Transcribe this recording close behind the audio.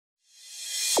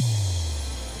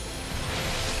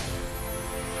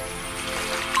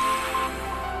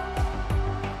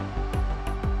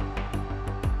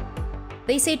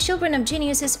They say children of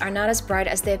geniuses are not as bright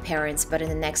as their parents, but in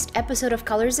the next episode of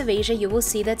Colors of Asia, you will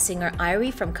see that singer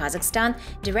Ayree from Kazakhstan,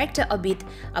 director Abid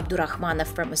Abdurrahmanov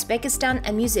from Uzbekistan,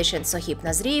 and musician Sohib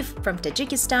Nazriyev from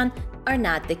Tajikistan are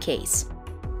not the case.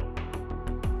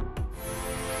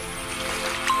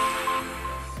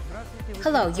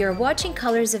 Hello, you're watching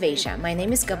Colors of Asia. My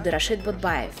name is Gabdurashid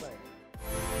Budbaev.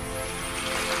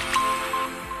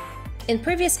 In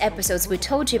previous episodes, we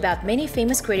told you about many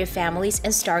famous creative families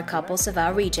and star couples of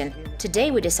our region.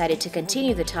 Today, we decided to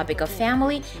continue the topic of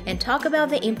family and talk about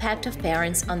the impact of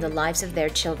parents on the lives of their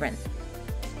children.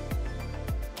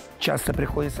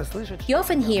 You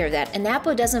often hear that an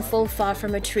apple doesn't fall far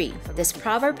from a tree. This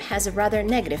proverb has a rather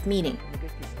negative meaning.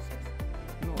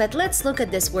 But let's look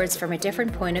at these words from a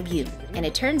different point of view. And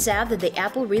it turns out that the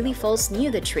apple really falls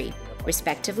near the tree.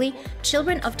 Respectively,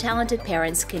 children of talented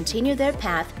parents continue their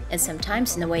path and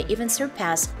sometimes in a way even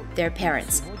surpass their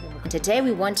parents. And today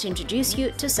we want to introduce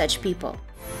you to such people.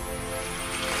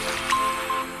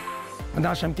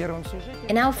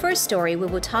 In our first story, we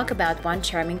will talk about one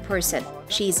charming person.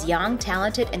 She is young,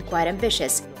 talented, and quite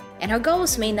ambitious. And her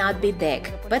goals may not be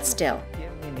big, but still.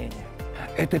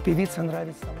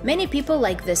 Many people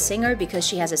like this singer because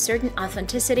she has a certain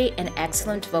authenticity and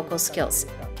excellent vocal skills.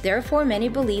 Therefore, many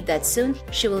believe that soon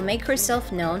she will make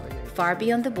herself known far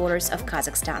beyond the borders of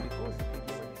Kazakhstan.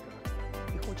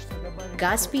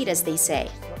 Godspeed, as they say.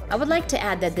 I would like to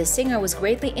add that this singer was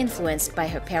greatly influenced by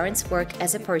her parents' work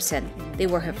as a person. They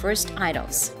were her first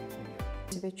idols.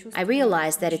 I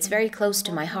realized that it's very close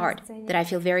to my heart, that I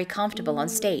feel very comfortable on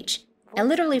stage. And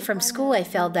literally from school, I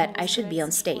felt that I should be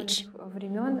on stage.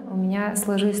 У меня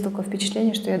сложилось только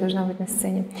впечатление, что я должна быть на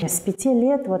сцене. С 5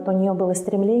 лет вот у нее было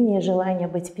стремление, желание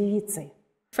быть певицей.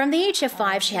 From the age of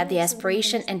 5, she had the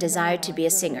aspiration and desire to be a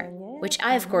singer, which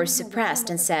I of course suppressed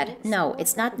and said, no,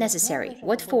 it's not necessary.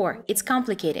 What for? It's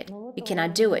complicated. You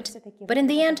cannot do it. But in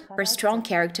the end, her strong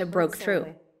character broke through.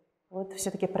 Вот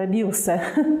все-таки пробился.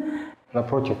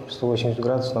 Напротив, 180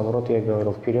 градусов, наоборот, я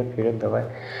говорил, вперед, вперед,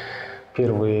 давай. I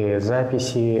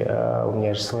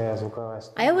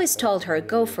always told her,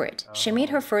 go for it. She made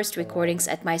her first recordings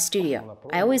at my studio.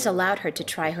 I always allowed her to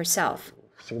try herself.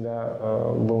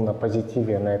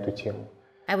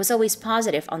 I was always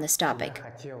positive on this topic.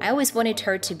 I always wanted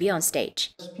her to be on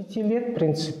stage.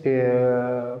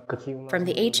 From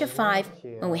the age of 5,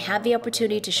 when we had the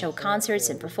opportunity to show concerts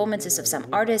and performances of some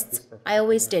artists, I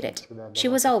always did it. She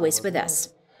was always with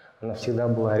us.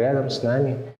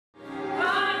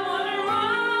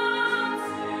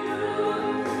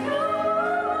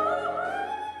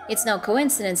 It's no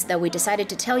coincidence that we decided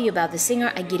to tell you about the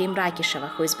singer Ayree Rakisheva,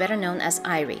 who is better known as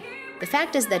Ayree. The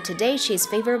fact is that today she is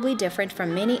favorably different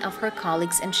from many of her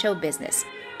colleagues in show business.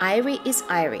 Ayree is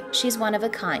Ayree. She's one of a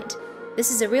kind.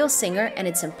 This is a real singer, and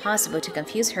it's impossible to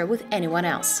confuse her with anyone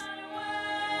else.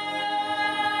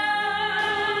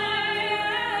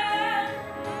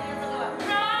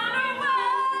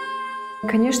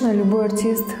 Конечно, любой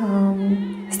артист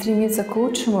стремится к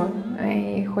лучшему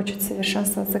и хочет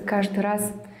совершенствоваться каждый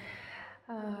раз.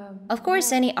 Of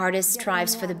course, any artist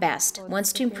strives for the best,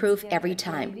 wants to improve every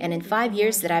time. And in 5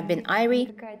 years that I've been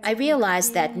Ayree, I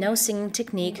realized that no singing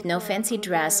technique, no fancy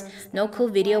dress, no cool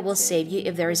video will save you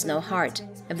if there is no heart,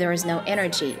 if there is no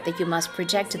energy that you must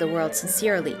project to the world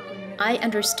sincerely. I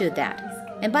understood that.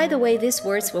 And by the way, these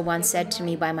words were once said to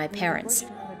me by my parents.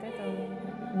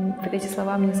 Вот эти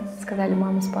слова мне сказали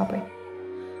мама с папой.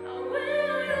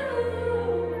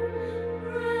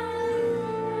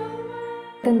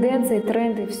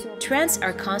 Trends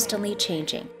are constantly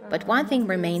changing, but one thing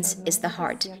remains is the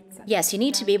heart. Yes, you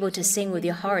need to be able to sing with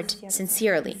your heart,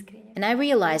 sincerely. And I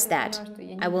realized that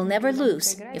I will never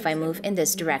lose if I move in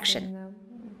this direction.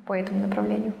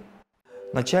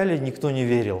 Вначале никто не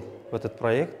верил в этот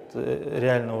проект.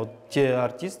 Реально, вот те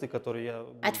артисты, которые я...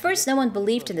 At first, no one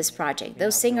believed in this project.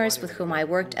 Those singers with whom I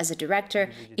worked as a director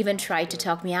even tried to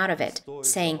talk me out of it,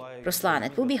 saying, Ruslan,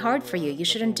 it will be hard for you. You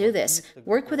shouldn't do this.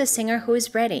 Work with a singer who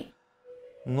is ready.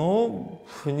 Ну,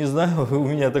 не знаю, у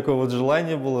меня такое вот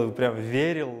желание было, прям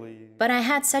верил. But I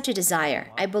had such a desire.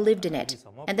 I believed in it.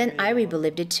 And then Ayree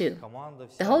believed it too.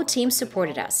 The whole team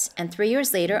supported us. And 3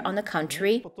 years later, on the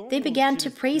contrary, they began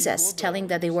to praise us, telling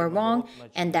that they were wrong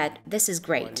and that this is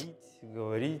great.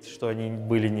 Говорить, что они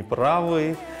были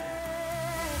неправы.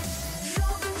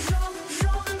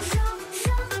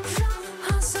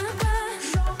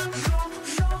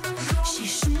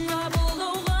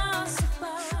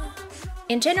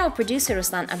 In general, producer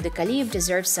Ruslan Abdukaliyev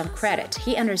deserves some credit.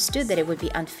 He understood that it would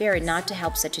be unfair not to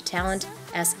help such a talent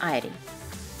as Ayree.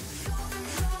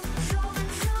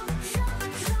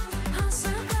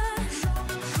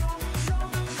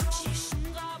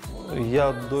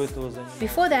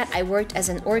 Before that, I worked as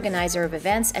an organizer of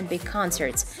events and big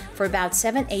concerts. For about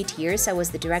 7-8 years, I was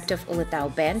the director of Ulutau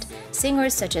band,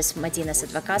 singers such as Madina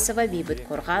Sadvakasova, Bibut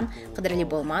Korgan, Qadrli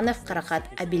Bolmanov, Karakat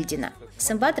Abildina.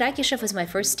 Sambat Rakishev was my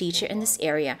first teacher in this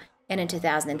area. And in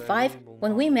 2005,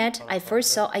 when we met, I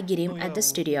first saw Ayreem at the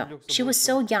studio. She was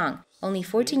so young, only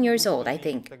 14 years old, I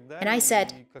think. And I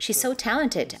said, she's so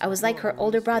talented. I was like her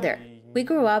older brother. We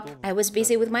grew up, I was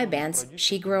busy with my bands,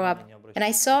 she grew up, and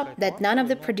I saw that none of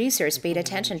the producers paid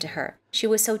attention to her. She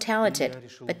was so talented,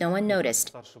 but no one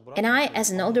noticed. And I,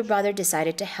 as an older brother,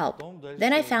 decided to help.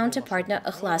 Then I found a partner,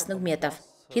 Ikhlas Nugmetov.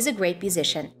 He's a great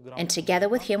musician, and together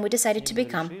with him we decided to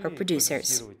become her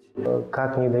producers.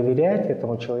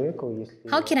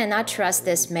 How can I not trust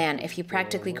this man if he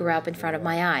practically grew up in front of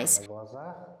my eyes?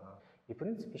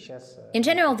 In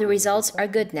general, the results are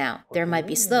good now. They might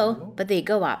be slow, but they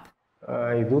go up.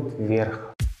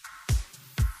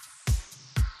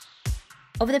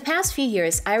 Over the past few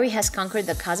years, Ayree has conquered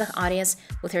the Kazakh audience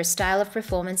with her style of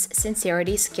performance,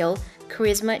 sincerity, skill,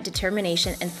 charisma,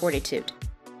 determination, and fortitude.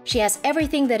 She has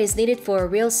everything that is needed for a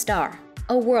real star,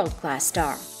 a world-class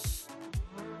star.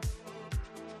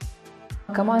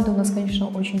 Команда у нас, конечно,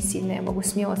 очень сильная, я могу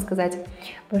смело сказать,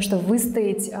 потому что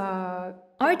выстоять...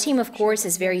 Our team, of course,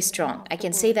 is very strong. I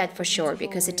can say that for sure,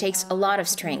 because it takes a lot of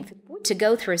strength to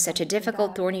go through such a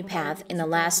difficult, thorny path in the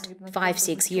last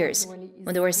 5-6 years,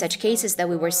 when there were such cases that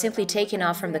we were simply taken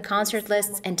off from the concert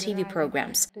lists and TV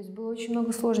programs. Было очень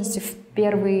много сложностей в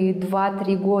первые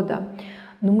 2-3 года.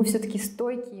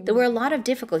 There were a lot of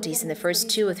difficulties in the first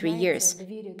 2 or 3 years,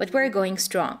 but we're going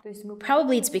strong.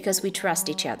 Probably it's because we trust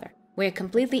each other. We're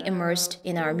completely immersed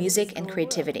in our music and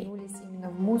creativity.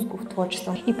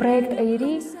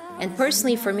 And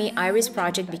personally, for me, Ayree's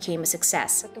project became a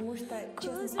success.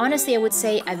 Honestly, I would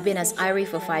say I've been as Ayree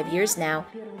for 5 years now.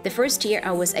 The first year,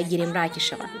 I was Ayreem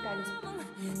Rakisheva.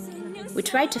 We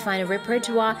tried to find a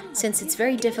repertoire since it's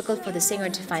very difficult for the singer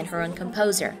to find her own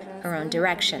composer, her own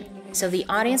direction, so the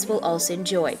audience will also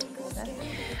enjoy it.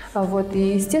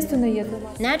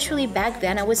 Naturally, back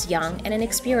then I was young and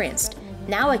inexperienced.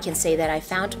 Now I can say that I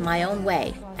found my own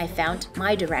way. I found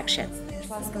my direction.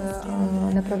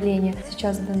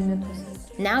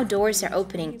 Now doors are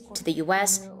opening to the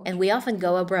US and we often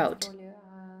go abroad.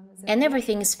 And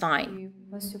everything is fine.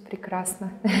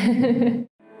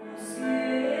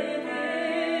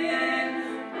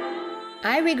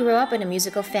 Ayree grew up in a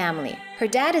musical family. Her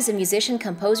dad is a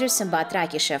musician-composer Sambat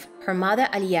Rakishev, her mother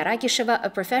Aliya Rakisheva, a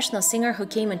professional singer who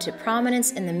came into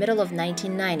prominence in the middle of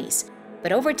 1990s.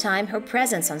 But over time, her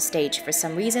presence on stage, for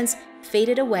some reasons,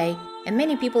 faded away, and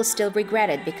many people still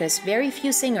regret it because very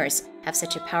few singers have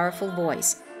such a powerful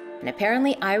voice. And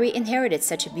apparently, Ayree inherited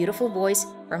such a beautiful voice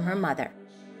from her mother.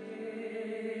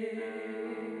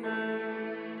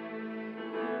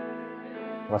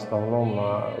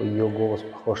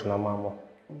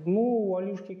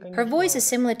 Her voice is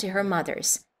similar to her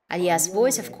mother's. Aliya's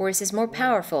voice, of course, is more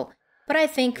powerful, but I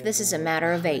think this is a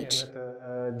matter of age.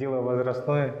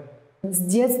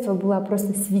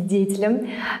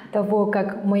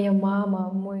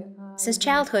 Since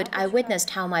childhood, I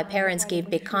witnessed how my parents gave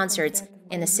big concerts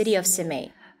in the city of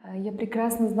Semey.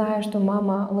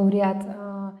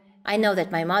 I know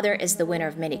that my mother is the winner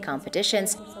of many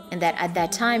competitions, and that at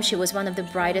that time she was one of the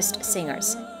brightest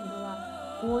singers.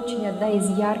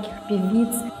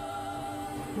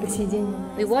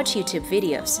 We watch YouTube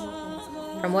videos.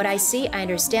 From what I see, I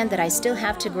understand that I still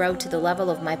have to grow to the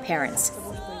level of my parents.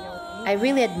 I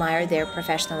really admire their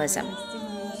professionalism.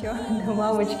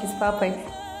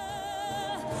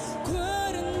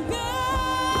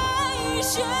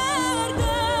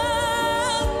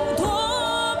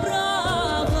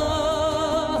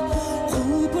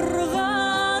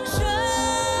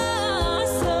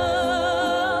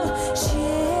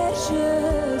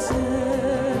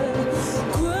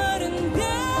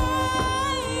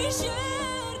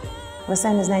 Вы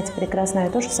сами знаете прекрасно, я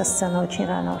тоже со сцены очень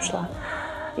рано ушла.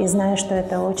 И знаю, что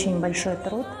это очень большой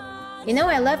труд. You know,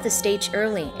 I left the stage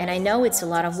early, and I know it's a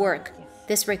lot of work.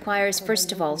 This requires,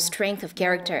 first of all, strength of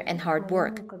character and hard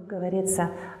work.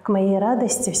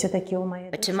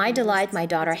 But to my delight, my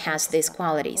daughter has these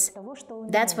qualities.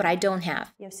 That's what I don't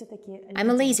have. I'm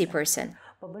a lazy person.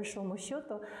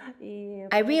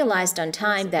 I realized on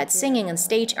time that singing on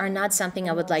stage are not something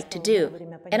I would like to do,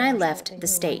 and I left the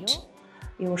stage.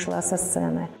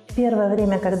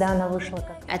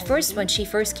 At first, when she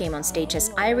first came on stage as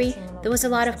Ayree, there was a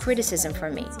lot of criticism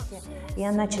from me.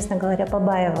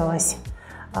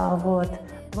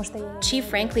 She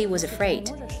frankly was afraid,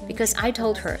 because I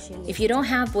told her, if you don't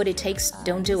have what it takes,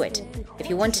 don't do it. If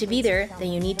you want to be there,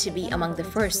 then you need to be among the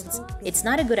firsts. It's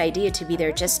not a good idea to be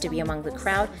there just to be among the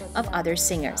crowd of other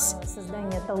singers.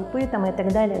 Создание толпы там и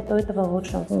так далее, то этого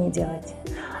лучше не делать.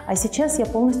 А сейчас я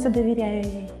полностью доверяю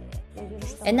ей.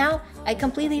 And now, I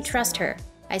completely trust her.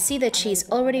 I see that she's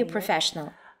already a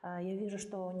professional.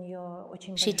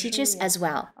 She teaches as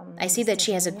well. I see that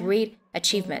she has a great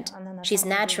achievement. She's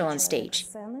natural on stage.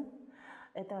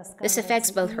 This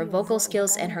affects both her vocal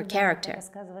skills and her character.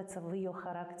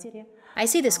 I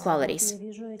see these qualities,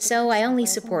 so I only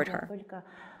support her.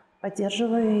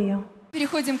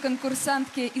 Переходим к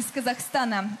конкурсантке из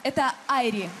Казахстана. Это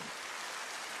Ayree.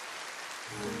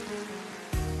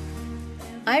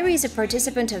 Ayree is a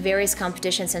participant of various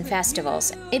competitions and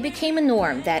festivals. It became a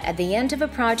norm that at the end of a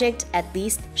project, at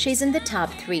least, she's in the top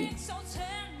 3.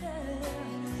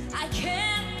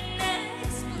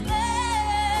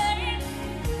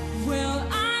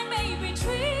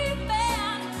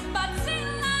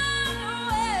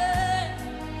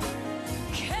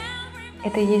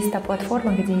 Это и есть та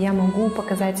платформа, где я могу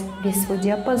показать весь свой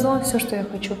диапазон, все, что я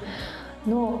хочу.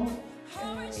 Но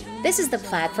This is the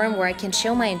platform where I can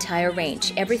show my entire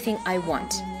range, everything I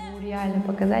want. реально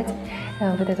показать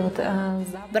вот это вот.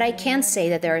 But I can't say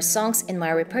that there are songs in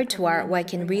my repertoire where I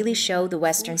can really show the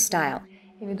Western style,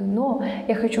 Но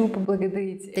я хочу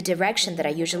поблагодарить. the direction that I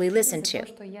usually listen to.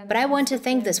 But I want to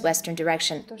thank this Western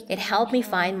direction. It helped me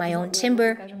find my own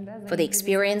timbre, for the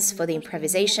experience, for the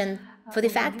improvisation, for the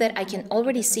fact that I can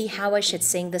already see how I should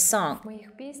sing the song.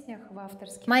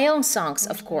 My own songs,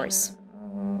 of course.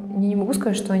 Не могу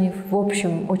сказать, что они в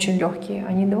общем очень легкие.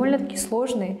 Они довольно-таки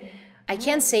сложные. I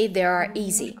can't say they are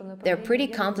easy. They're pretty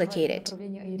complicated.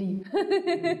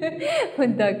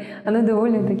 Вот так. Она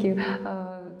довольно-таки.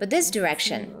 But this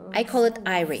direction, I call it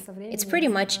Ayree. It's pretty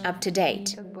much up to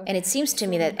date. And it seems to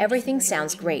me that everything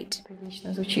sounds great.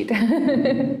 Прилично звучит.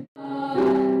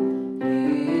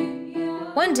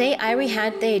 One day, Ayree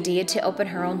had the idea to open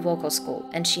her own vocal school,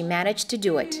 and she managed to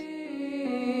do it.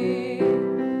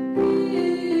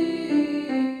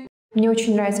 Мне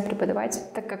очень нравится преподавать,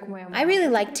 так как моя I really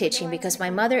like teaching because my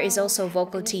mother is also a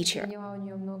vocal teacher. поняла у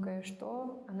нее многое,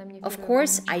 что она мне Of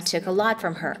course, I took a lot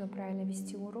from her. правильно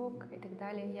вести урок и так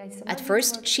далее. Я сама At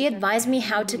first, she advised me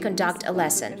how to conduct a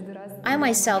lesson. I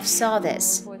myself saw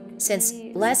this, since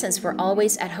lessons were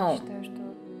always at home. считаю, что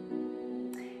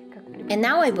And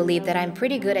now I believe that I'm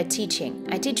pretty good at teaching.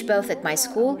 I teach both at my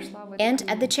school and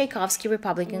at the Tchaikovsky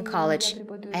Republican College.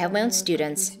 I have my own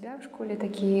students. себя в школе,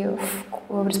 такие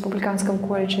в республиканском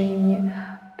колледже имени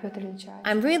Петр Ильича.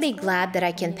 I'm really glad that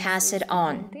I can pass it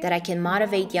on, that I can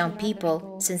motivate young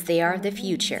people, since they are the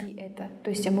future. Это,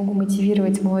 то есть я могу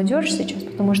мотивировать молодежь сейчас,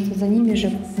 потому что за ними же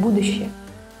будущее.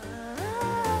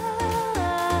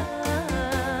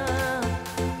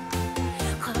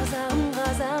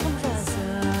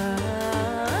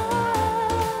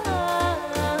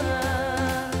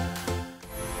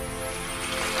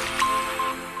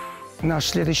 Наш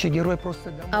следующий герой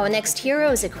просто... Our next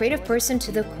hero is a creative person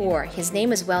to the core. His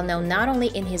name is well known not only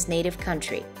in his native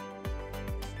country.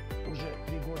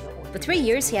 For 3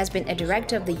 years, he has been a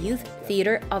director of the Youth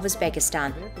Theater of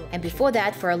Uzbekistan. And before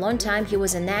that, for a long time, he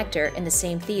was an actor in the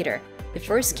same theater. He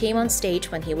first came on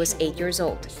stage when he was 8 years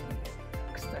old.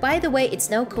 By the way,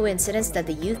 it's no coincidence that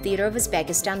the Youth Theater of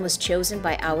Uzbekistan was chosen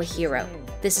by our hero.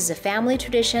 This is a family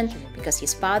tradition because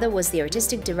his father was the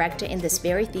artistic director in this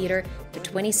very theater for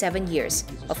 27 years.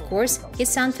 Of course, his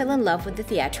son fell in love with the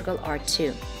theatrical art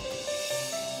too.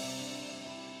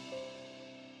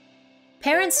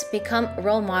 Parents become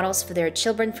role models for their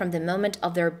children from the moment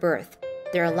of their birth.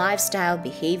 Their lifestyle,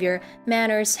 behavior,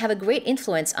 manners have a great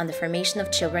influence on the formation of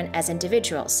children as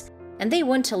individuals, and they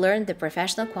want to learn the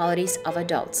professional qualities of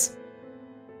adults.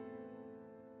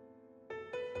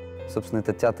 Собственно,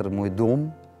 этот театр мой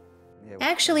дом.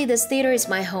 Actually, this theater is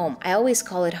my home. I always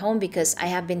call it home because I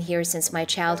have been here since my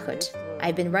childhood.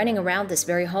 I've been running around this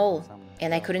very hall,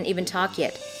 and I couldn't even talk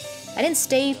yet. I didn't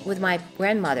stay with my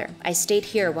grandmother. I stayed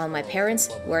here while my parents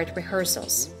were at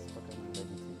rehearsals.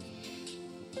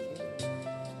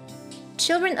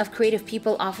 Children of creative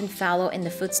people often follow in the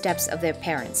footsteps of their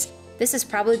parents. This is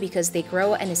probably because they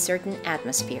grow in a certain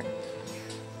atmosphere.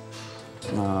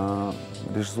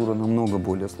 Режиссура намного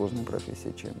более сложная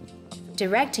профессия, чем...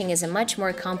 Directing is a much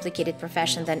more complicated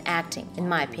profession than acting, in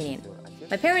my opinion.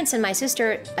 My parents and my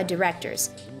sister are directors,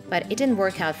 but it didn't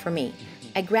work out for me.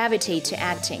 I gravitate to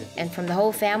acting, and from the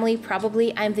whole family,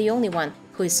 probably I'm the only one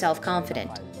who is self-confident.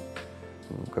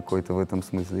 Какой-то в этом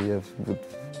смысле.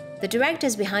 The director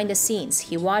is behind the scenes.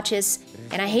 He watches,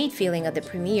 and I hate feeling at the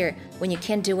premiere when you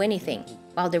can't do anything.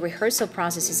 While the rehearsal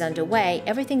process is underway,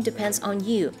 everything depends on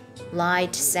you.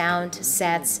 Light, sound,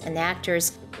 sets, and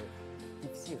actors.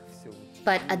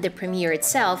 But at the premiere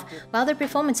itself, while the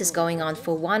performance is going on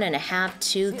for 1.5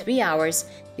 to 3 hours,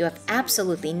 you have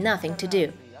absolutely nothing to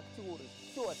do.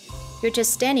 You're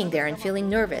just standing there and feeling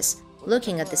nervous,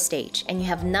 looking at the stage, and you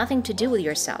have nothing to do with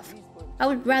yourself. I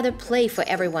would rather play for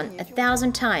everyone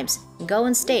 1,000 times and go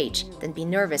on stage than be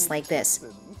nervous like this.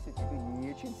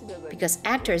 Because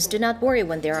actors do not worry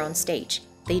when they're on stage.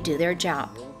 They do their job.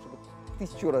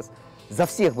 1000 раз за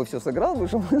всех бы все сыграл,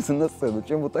 вышел на сцену,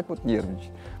 чем вот так вот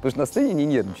нервничать. Потому что на сцене не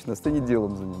нервничать, на сцене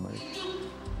делом занимаюсь.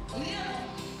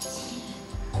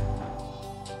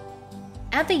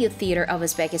 At the Youth Theater of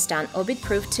Uzbekistan, Obid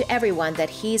proved to everyone that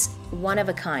he's one of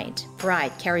a kind,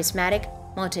 bright, charismatic,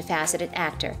 multifaceted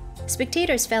actor.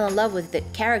 Spectators fell in love with the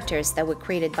characters that were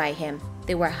created by him.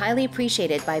 They were highly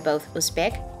appreciated by both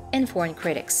Uzbek and foreign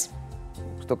critics.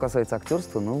 Что касается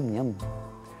актерства, ну, у меня,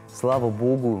 слава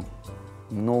богу,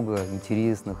 много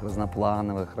интересных,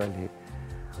 разноплановых ролей.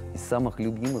 Из самых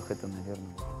любимых это,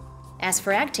 наверное. As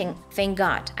for acting, thank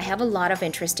God, I have a lot of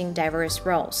interesting, diverse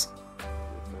roles.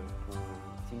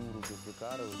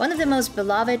 One of the most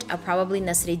beloved are probably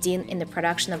Nasreddin in the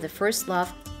production of The First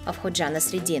Love of Hoxha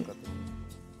Nasreddin.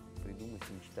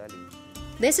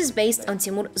 This is based on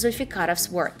Timur Zulfikarov's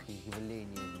work.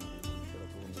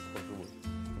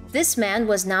 This man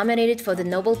was nominated for the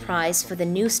Nobel Prize for the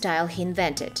new style he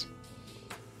invented.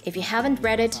 If you haven't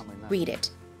read it, read it.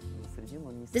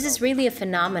 This is really a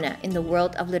phenomenon in the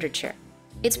world of literature.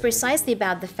 It's precisely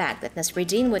about the fact that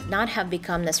Nasreddin would not have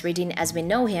become Nasreddin as we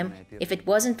know him if it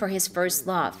wasn't for his first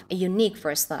love, a unique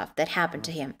first love that happened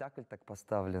to him.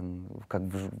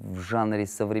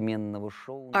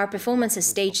 Our performance is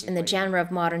staged in the genre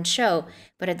of modern show,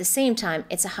 but at the same time,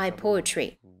 it's a high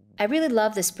poetry. I really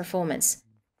love this performance.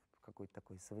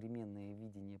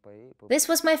 This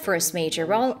was my first major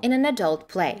role in an adult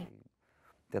play.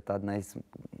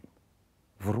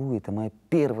 Это моя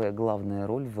первая главная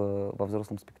роль во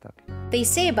взрослом спектакле. They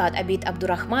say about Abid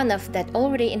Abdurrahmanov that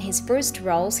already in his first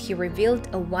roles he revealed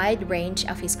a wide range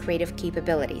of his creative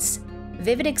capabilities.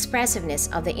 Vivid expressiveness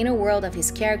of the inner world of his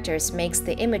characters makes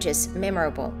the images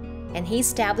memorable, and he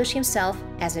established himself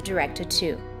as a director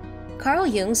too. Carl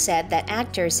Jung said that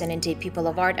actors and indeed people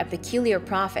of art are peculiar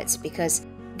prophets because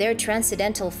their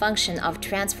transcendental function of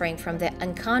transferring from the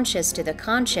unconscious to the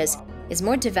conscious is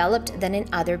more developed than in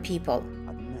other people.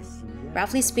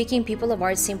 Roughly speaking, people of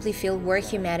art simply feel where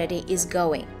humanity is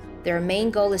going. Their main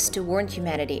goal is to warn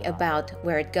humanity about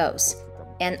where it goes.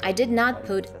 And I did not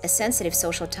put a sensitive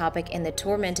social topic in The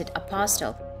Tormented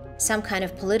Apostle, some kind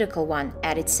of political one,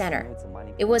 at its center.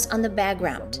 It was on the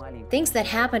background. Things that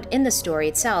happened in the story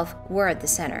itself were at the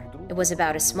center. It was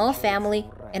about a small family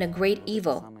and a great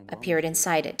evil appeared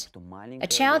inside it. A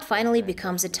child finally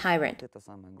becomes a tyrant.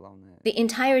 The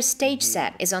entire stage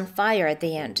set is on fire at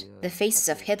the end, the faces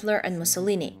of Hitler and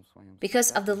Mussolini.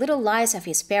 Because of the little lies of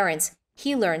his parents,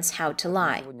 he learns how to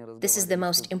lie. This is the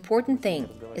most important thing,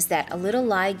 is that a little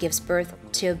lie gives birth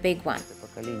to a big one.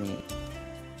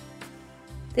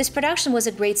 This production was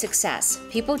a great success.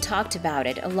 People talked about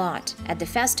it a lot. At the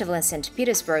festival in St.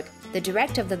 Petersburg, the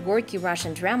director of the Gorky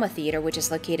Russian Drama Theater, which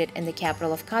is located in the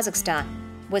capital of Kazakhstan,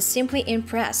 was simply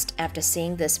impressed after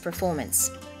seeing this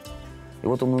performance.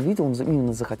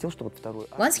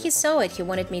 Once he saw it, he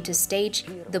wanted me to stage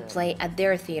the play at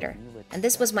their theater. And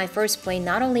this was my first play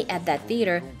not only at that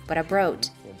theater, but abroad.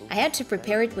 I had to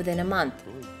prepare it within a month.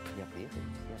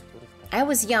 I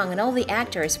was young and all the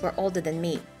actors were older than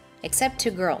me, except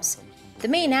 2 girls. The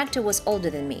main actor was older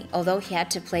than me, although he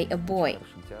had to play a boy.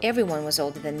 Everyone was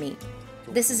older than me.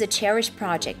 This is a cherished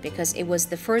project because it was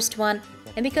the first one,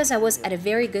 and because I was at a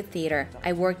very good theater,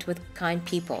 I worked with kind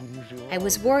people. I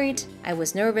was worried, I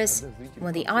was nervous.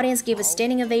 When the audience gave a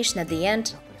standing ovation at the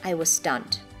end, I was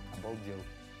stunned.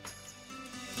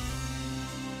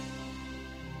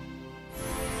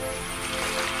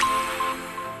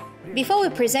 Before we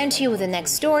present you with the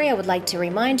next story, I would like to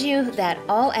remind you that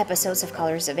all episodes of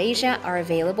Colors of Asia are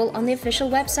available on the official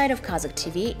website of Qazaq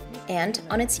TV and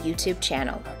on its YouTube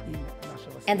channel.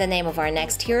 And the name of our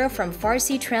next hero from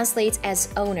Farsi translates as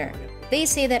owner. They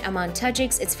say that among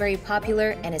Tajiks it's very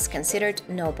popular and is considered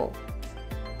noble.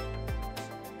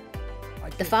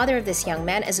 The father of this young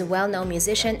man is a well-known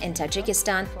musician in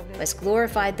Tajikistan who has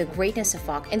glorified the greatness of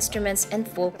folk instruments and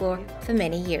folklore for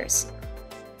many years.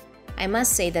 I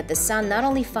must say that the son not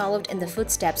only followed in the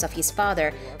footsteps of his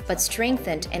father, but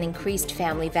strengthened and increased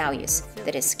family values,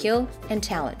 that is, skill and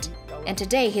talent. And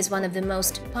today he's one of the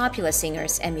most popular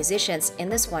singers and musicians in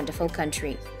this wonderful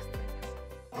country.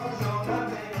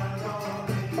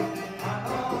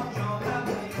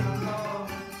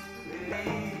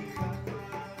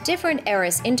 Different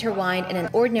eras intertwined in an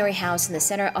ordinary house in the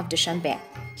center of Dushanbe.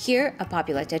 Here, a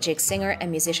popular Tajik singer and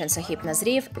musician Sahib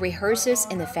Nazriyev rehearses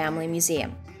in the family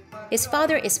museum. His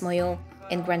father Ismail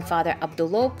and grandfather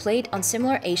Abdullah played on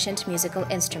similar ancient musical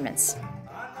instruments.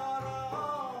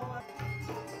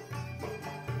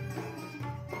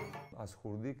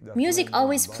 Music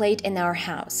always played in our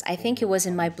house. I think it was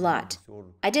in my blood.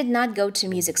 I did not go to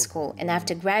music school, and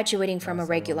after graduating from a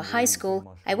regular high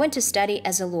school, I went to study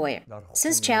as a lawyer.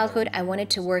 Since childhood, I wanted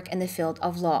to work in the field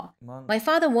of law. My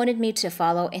father wanted me to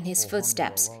follow in his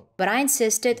footsteps, but I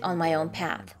insisted on my own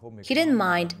path. He didn't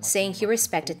mind, saying he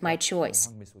respected my choice.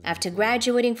 After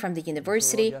graduating from the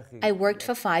university, I worked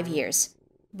for 5 years.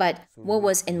 But what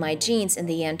was in my genes in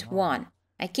the end won.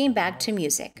 I came back to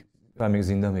music.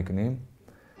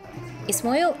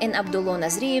 Ismail and Abdullah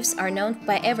Nazriyevs are known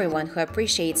by everyone who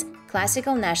appreciates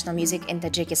classical national music in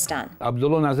Tajikistan.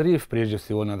 Абдулла Назриев, прежде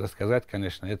всего, надо сказать,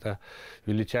 конечно, это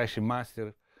величайший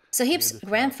мастер. Sahib's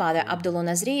grandfather, Abdullah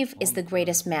Nazriyev, is the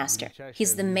greatest master.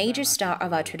 He's the major star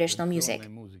of our traditional music.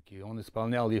 Он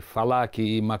исполнял и фалаки,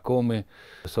 и макомы.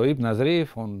 Сахиб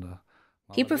Назриев, он...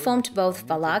 He performed both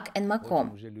falak and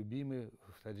makom.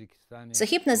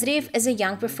 Sahib Nazriyev is a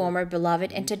young performer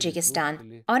beloved in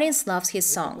Tajikistan. Audience loves his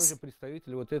songs.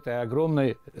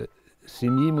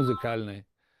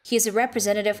 He is a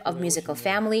representative of musical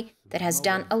family that has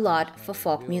done a lot for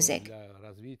folk music.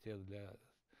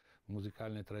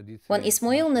 When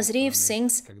Ismail Nazriyev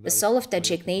sings, the soul of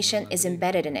Tajik nation is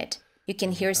embedded in it. You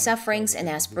can hear sufferings and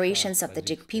aspirations of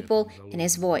Tajik people in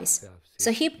his voice.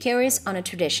 Sahib carries on a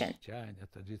tradition.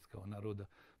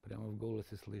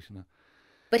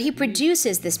 But he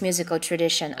produces this musical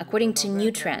tradition according to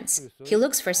new trends. He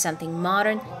looks for something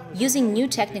modern, using new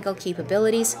technical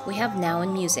capabilities we have now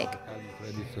in music.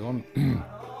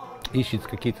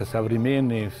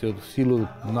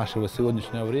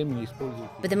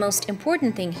 But the most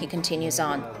important thing he continues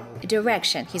on, the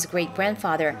direction his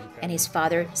great-grandfather and his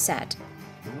father set.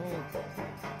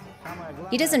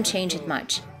 He doesn't change it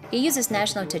much. He uses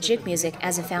national Tajik music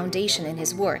as a foundation in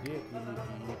his work.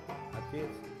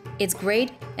 It's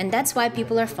great, and that's why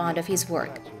people are fond of his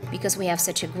work, because we have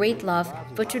such a great love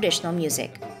for traditional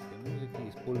music.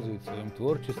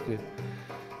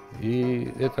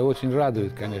 И это очень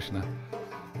радует, конечно.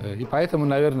 И поэтому,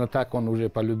 наверное, так он уже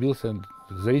полюбился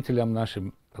зрителям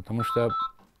нашим, потому что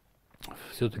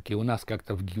все-таки у нас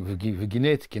как-то в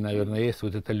генетике, наверное, есть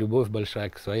вот эта любовь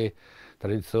большая к своей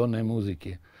традиционной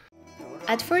музыке.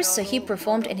 At first, Sahib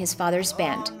performed in his father's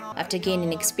band. After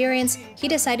gaining experience, he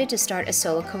decided to start a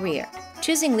solo career.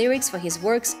 Choosing lyrics for his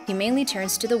works, he mainly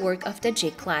turns to the work of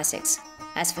Tajik classics.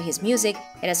 As for his music,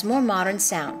 it has more modern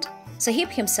sound. Sahib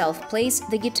himself plays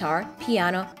the guitar,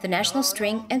 piano, the national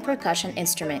string and percussion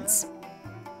instruments.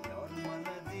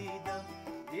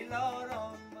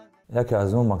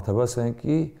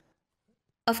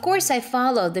 Of course, I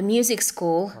follow the music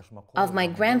school of my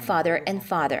grandfather and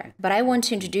father, but I want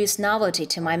to introduce novelty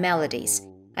to my melodies.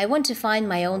 I want to find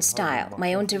my own style,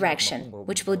 my own direction,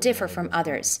 which will differ from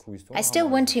others. I still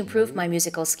want to improve my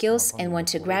musical skills and want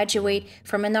to graduate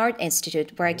from an art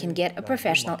institute where I can get a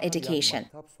professional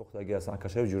education.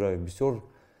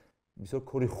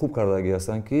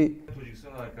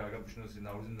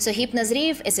 Sahib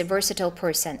Nazriyev is a versatile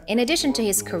person. In addition to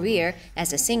his career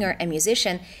as a singer and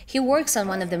musician, he works on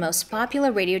one of the most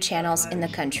popular radio channels in the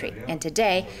country. And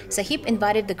today, Sahib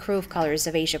invited the crew of Colors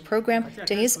of Asia program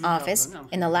to his office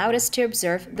and allowed us to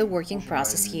observe the working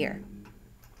process here.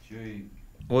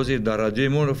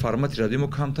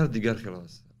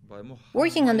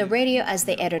 Working on the radio as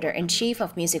the editor-in-chief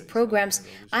of music programs,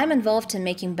 I'm involved in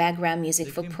making background music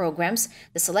for programs,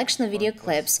 the selection of video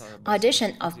clips,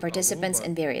 audition of participants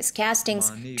in various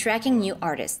castings, tracking new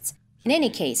artists. In any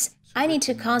case, I need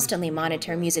to constantly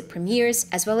monitor music premieres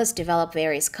as well as develop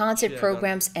various concert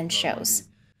programs and shows.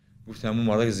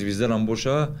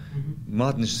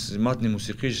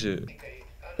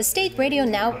 The state radio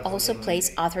now also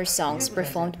plays author songs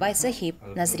performed by Sahib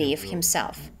Nazriyev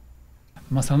himself.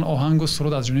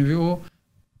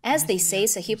 As they say,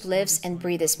 Sahib lives and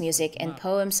breathes music and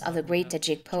poems of the great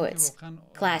Tajik poets,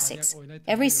 classics.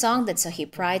 Every song that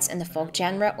Sahib writes in the folk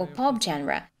genre or pop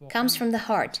genre comes from the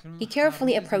heart. He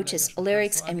carefully approaches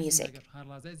lyrics and music.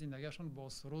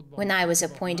 When I was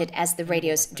appointed as the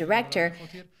radio's director,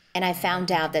 and I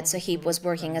found out that Sahib was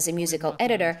working as a musical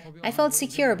editor, I felt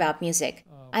secure about music.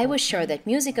 I was sure that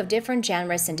music of different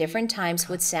genres and different times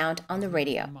would sound on the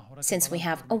radio, since we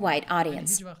have a wide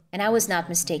audience. And I was not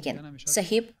mistaken.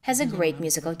 Sahib has a great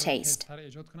musical taste.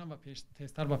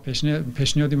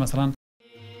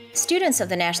 Students of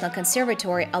the National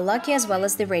Conservatory are lucky as well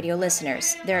as the radio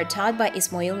listeners. They are taught by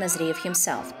Ismoil Nazriyev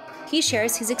himself. He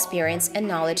shares his experience and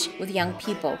knowledge with young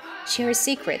people, shares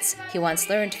secrets he once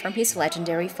learned from his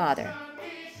legendary father.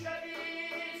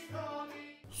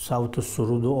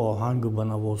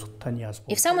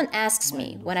 If someone asks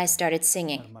me when I started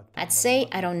singing, I'd say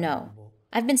I don't know.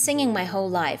 I've been singing my whole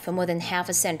life for more than half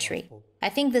a century. I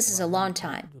think this is a long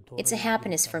time. It's a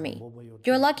happiness for me.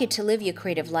 You're lucky to live your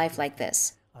creative life like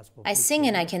this. I sing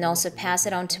and I can also pass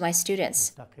it on to my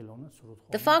students.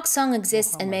 The folk song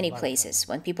exists in many places,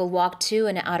 when people walked to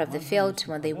and out of the field,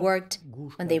 when they worked,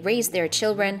 when they raised their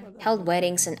children, held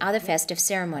weddings and other festive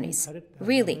ceremonies.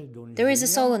 Really, there is a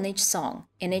soul in each song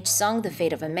the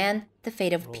fate of a man, the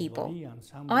fate of people.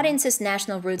 Audiences'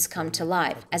 national roots come to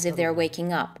life, as if they're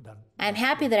waking up. I am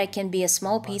happy that I can be a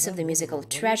small piece of the musical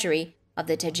treasury of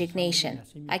the Tajik nation.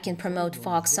 I can promote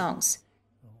folk songs.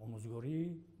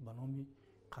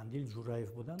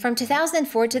 From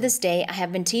 2004 to this day, I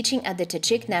have been teaching at the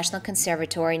Tajik National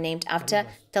Conservatory named after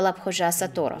Talabkhoja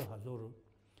Satorov.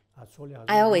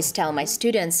 I always tell my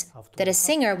students that a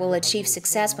singer will achieve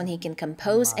success when he can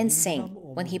compose and sing,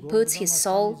 when he puts his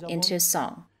soul into a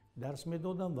song.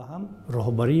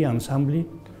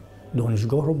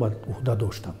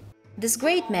 This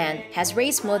great man has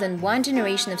raised more than one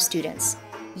generation of students.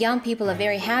 Young people are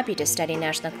very happy to study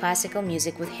national classical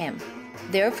music with him.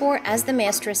 Therefore, as the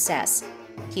maestro says,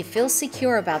 he feels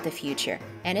secure about the future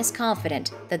and is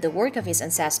confident that the work of his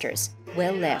ancestors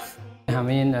will live.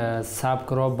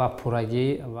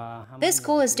 This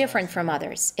school is different from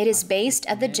others. It is based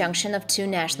at the junction of two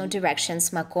national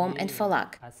directions, Maqom and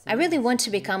Falak. I really want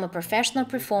to become a professional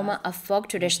performer of folk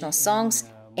traditional songs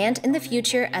and in the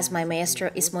future, as my maestro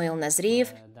Ismoil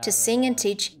Nazriyev, to sing and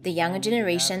teach the younger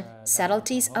generation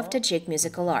subtleties of Tajik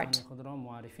musical art.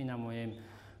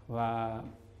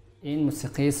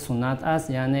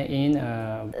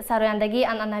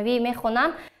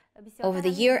 Over the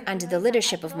year, under the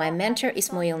leadership of my mentor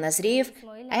Ismoil Nazriyev,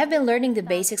 I have been learning the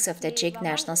basics of Tajik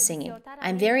national singing.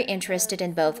 I'm very interested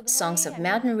in both songs of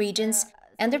mountain regions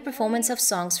and the performance of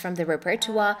songs from the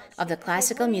repertoire of the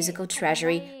classical musical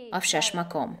treasury of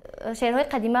Shashmakom.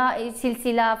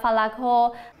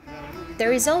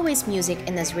 There is always music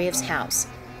in Nazriyev's house.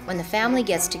 When the family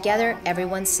gets together,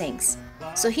 everyone sings.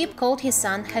 So he called his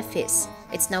son Hafiz.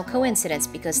 It's no coincidence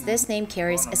because this name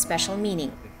carries a special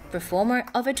meaning, performer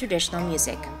of a traditional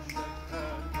music.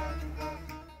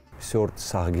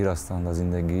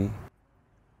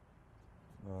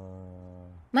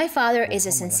 My father is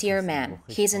a sincere man.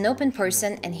 He is an open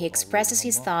person and he expresses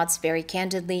his thoughts very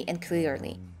candidly and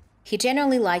clearly. He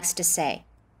generally likes to say,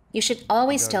 "You should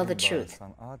always tell the truth."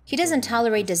 He doesn't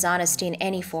tolerate dishonesty in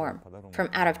any form, from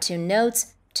out-of-tune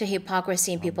notes to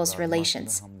hypocrisy in people's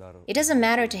relations. It doesn't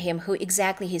matter to him who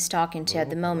exactly he's talking to at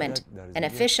the moment, an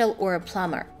official or a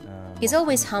plumber. He's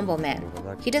always a humble man.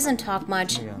 He doesn't talk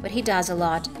much, but he does a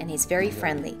lot, and he's very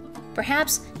friendly.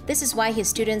 Perhaps this is why his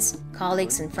students,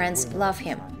 colleagues, and friends love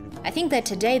him. I think that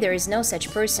today there is no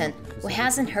such person who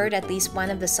hasn't heard at least one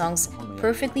of the songs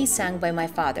perfectly sung by my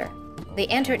father. They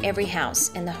entered every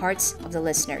house and the hearts of the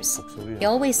listeners. He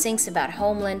always sings about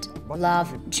homeland,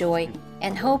 love, joy,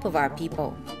 and hope of our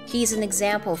people. He is an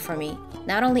example for me,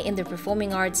 not only in the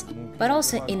performing arts, but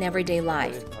also in everyday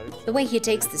life. The way he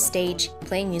takes the stage,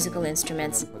 playing musical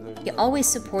instruments, he always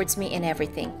supports me in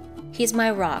everything. He is my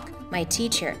rock, my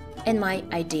teacher, and my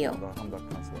ideal.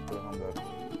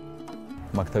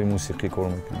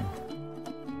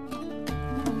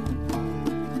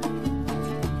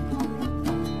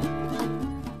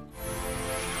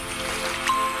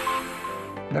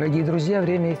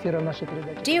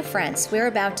 Dear friends, we're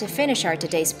about to finish our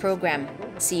today's program.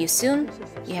 See you soon.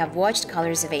 You have watched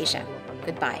Colors of Asia.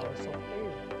 Goodbye.